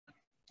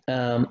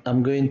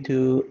I'm going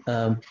to,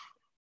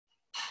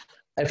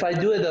 if I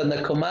do it on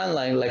the command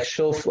line, like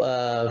show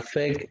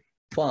fig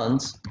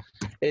fonts,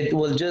 it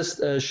will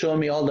just show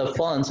me all the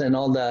fonts and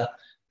all the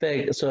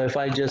fig. So if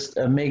I just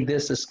make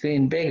this a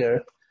screen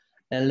bigger,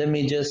 and let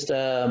me just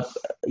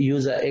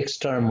use an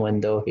xterm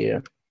window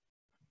here.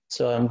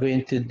 So I'm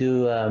going to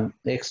do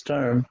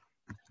xterm,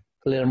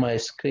 clear my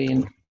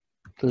screen,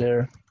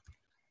 clear,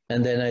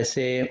 and then I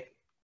say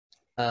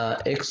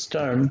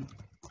xterm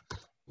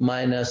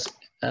minus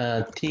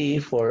t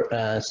for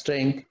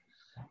string.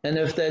 And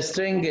if the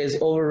string is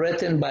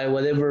overwritten by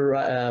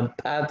whatever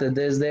path it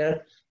is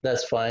there,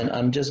 that's fine.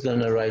 I'm just going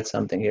to write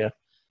something here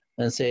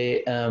and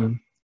say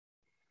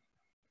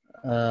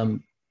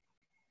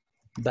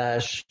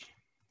bash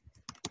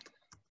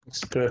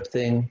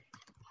scripting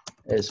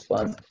is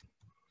fun.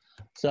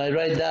 So I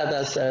write that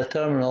as a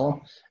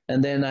terminal,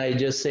 and then I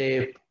just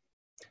say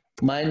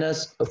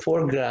minus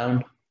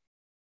foreground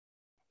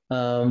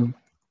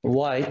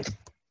white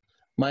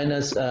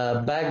minus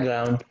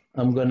background.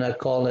 I'm gonna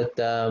call it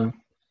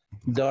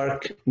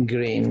dark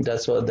green.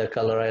 That's what the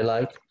color I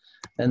like.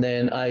 And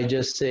then I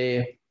just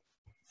say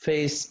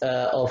face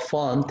of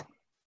font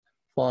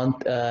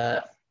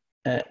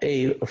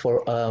A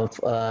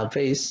for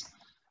face,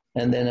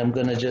 and then I'm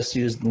gonna just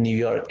use New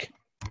York.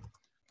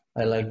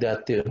 I like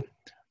that too.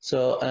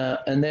 So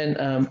and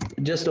then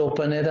just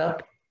open it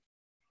up,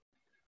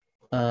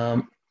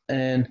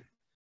 and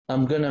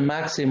I'm gonna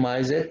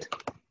maximize it.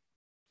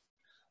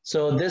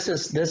 So this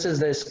is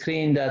the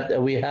screen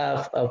that we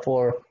have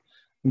for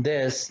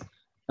this.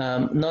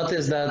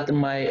 Notice that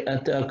my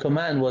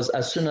command was,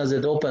 as soon as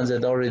it opens,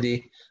 it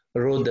already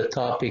wrote the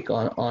topic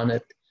on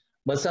it,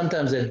 but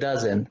sometimes it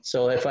doesn't.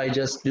 So if I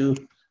just do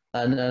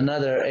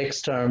another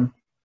xterm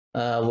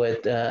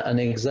with an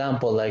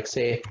example, like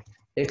say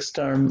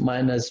xterm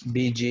minus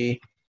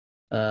bg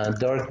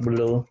dark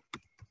blue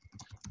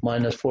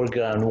minus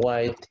foreground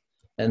white,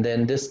 and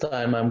then this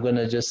time I'm going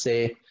to just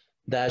say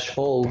dash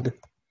hold,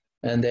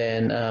 and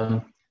then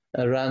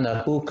run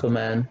a who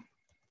command,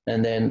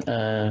 and then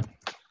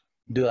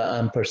do an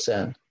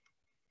ampersand.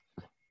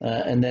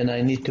 And then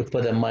I need to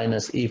put a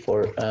minus e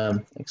for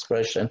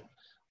expression,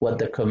 what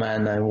the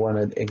command I want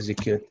to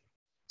execute.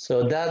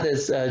 So that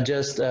is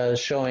just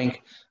showing,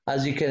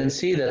 as you can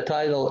see, the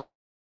title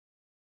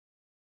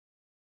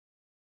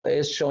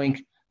is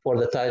showing for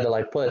the title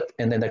I put,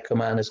 and then the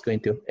command is going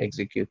to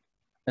execute.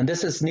 And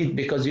this is neat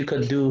because you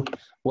could do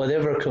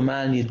whatever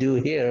command you do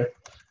here.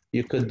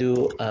 You could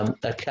do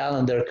a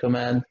calendar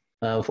command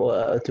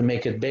to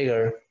make it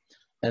bigger.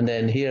 And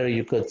then here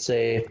you could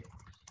say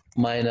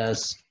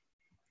minus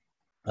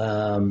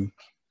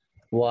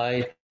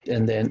white,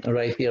 and then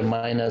right here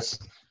minus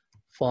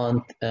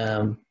font,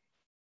 and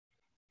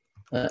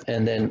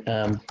then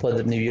put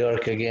the New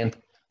York again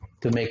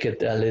to make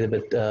it a little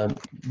bit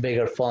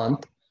bigger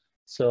font.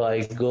 So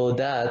I go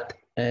that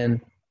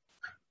and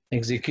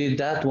execute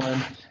that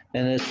one.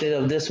 And instead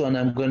of this one,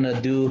 I'm going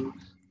to do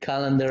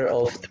calendar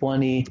of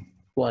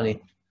 2020,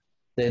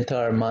 the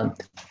entire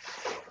month.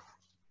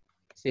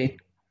 See,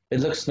 it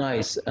looks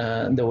nice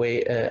the way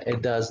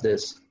it does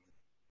this.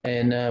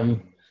 And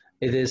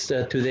it is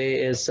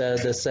today is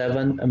the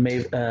 7th, May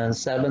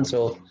 7th,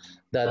 so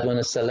that one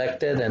is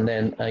selected, and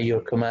then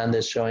your command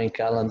is showing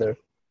calendar.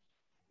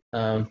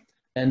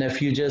 And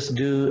if you just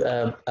do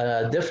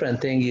a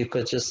different thing, you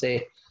could just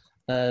say,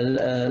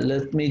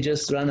 let me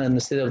just run, and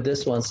instead of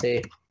this one,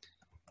 say,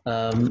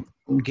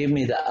 give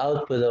me the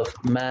output of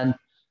man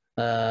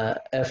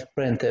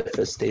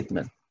sprintf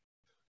statement,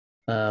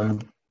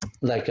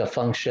 like a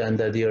function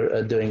that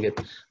you're doing it.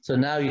 So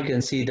now you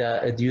can see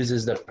that it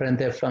uses the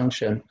printf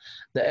function.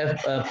 The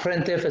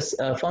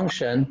printf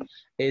function,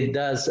 it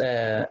does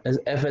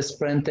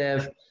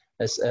fsprintf,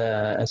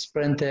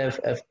 sprintf,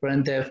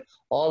 fprintf,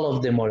 all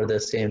of them are the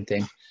same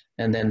thing.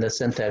 And then the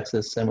syntax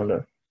is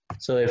similar.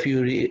 So if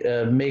you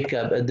make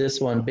up this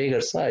one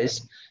bigger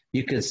size,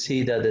 you can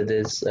see that it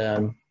is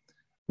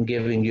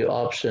giving you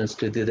options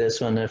to do this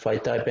one. If I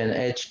type in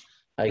H,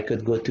 I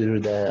could go to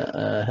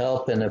the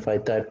help, and if I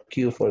type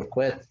Q for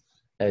quit,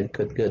 I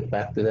could get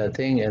back to that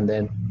thing. And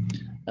then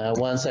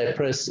once I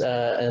press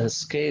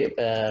escape,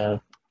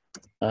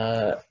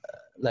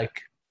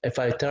 like if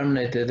I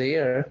terminate it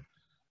here,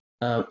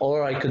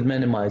 or I could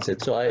minimize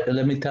it. So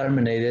let me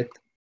terminate it,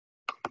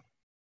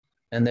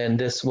 and then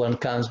this one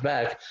comes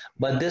back.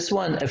 But this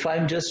one, if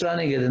I'm just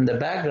running it in the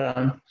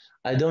background,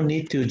 I don't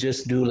need to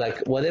just do like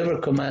whatever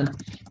command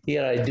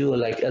here I do,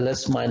 like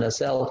ls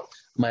minus l,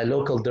 my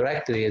local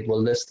directory, it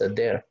will list it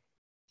there.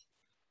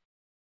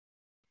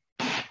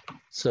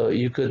 So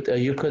you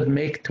could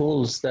make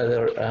tools that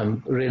are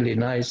really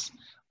nice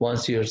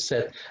once you're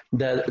set.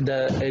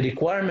 The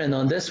requirement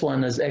on this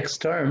one is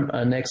xterm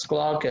and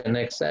xclock and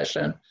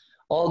xsession.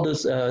 All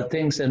those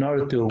things, in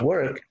order to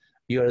work,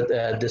 your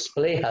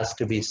display has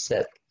to be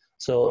set.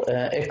 So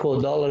echo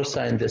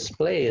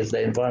 $display is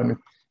the environment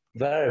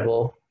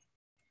variable.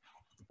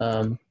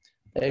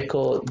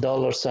 Echo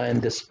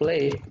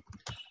 $display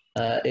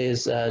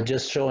is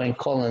just showing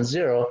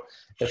 :0.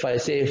 If I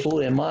say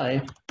who am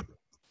I,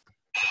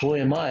 who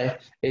am I?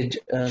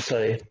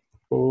 Sorry,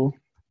 who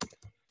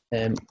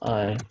am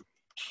I?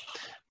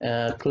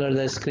 Clear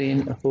the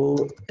screen,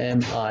 who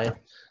am I?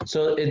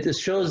 So it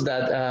shows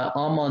that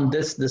I'm on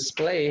this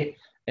display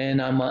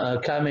and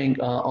I'm coming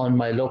on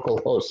my local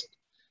host.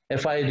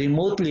 If I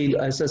remotely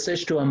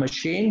SSH to a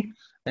machine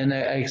and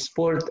I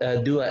export,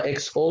 do a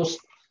X host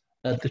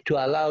to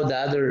allow the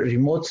other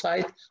remote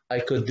site, I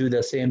could do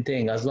the same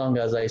thing as long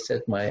as I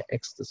set my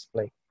X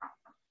display.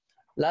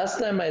 Last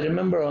time I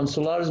remember on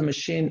Solar's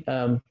machine,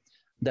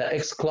 the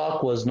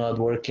xclock was not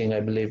working,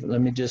 I believe.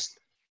 Let me just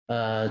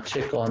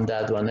check on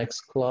that one,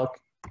 xclock.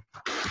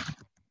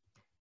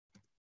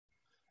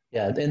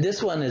 Yeah, and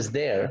this one is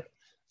there.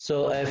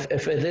 So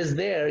if it is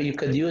there, you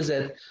could use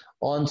it.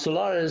 On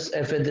Solaris,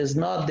 if it is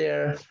not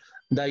there,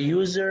 the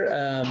user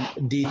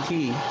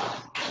DT,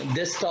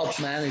 desktop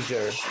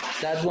manager,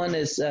 that one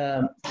is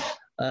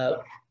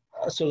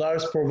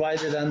Solaris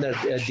provided under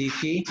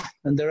DT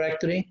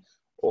directory.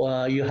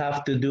 You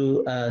have to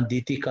do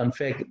DT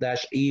config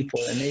 -E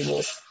for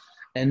enable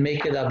and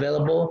make it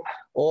available,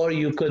 or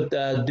you could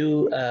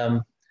do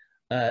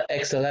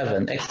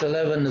X11.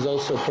 X11 is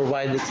also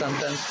provided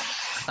sometimes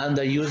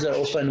under user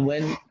open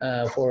win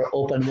for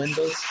open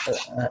windows.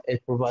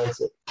 It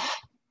provides it.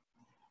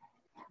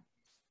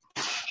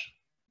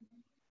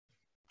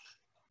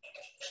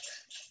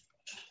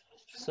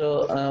 So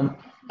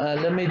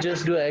let me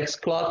just do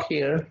xclock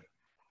here.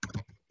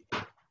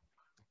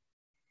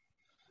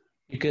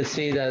 You can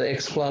see that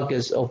xclock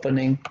is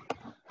opening.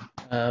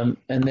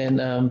 And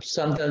then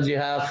sometimes you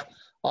have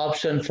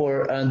option for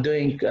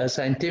doing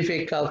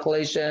scientific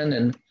calculation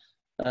and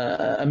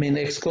I mean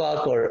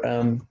xclock or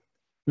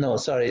no,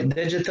 sorry,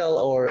 digital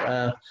or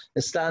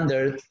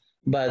standard,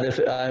 but if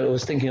I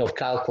was thinking of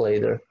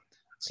calculator.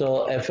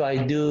 So if I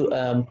do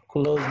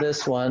close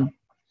this one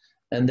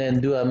and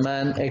then do a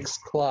man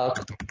xclock,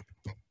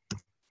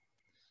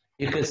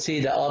 you can see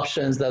the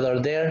options that are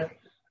there.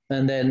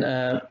 And then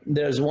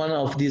there's one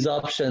of these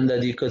options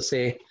that you could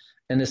say,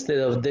 and instead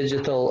of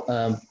digital,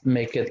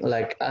 make it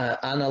like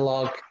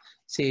analog,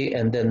 see,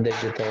 and then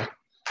digital.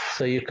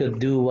 So you could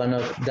do one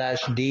of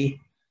 -D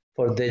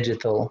for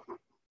digital,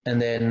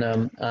 and then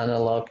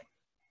analog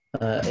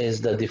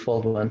is the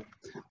default one.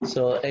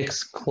 So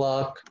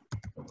xclock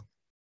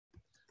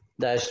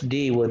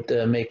 -D would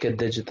make it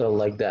digital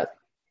like that.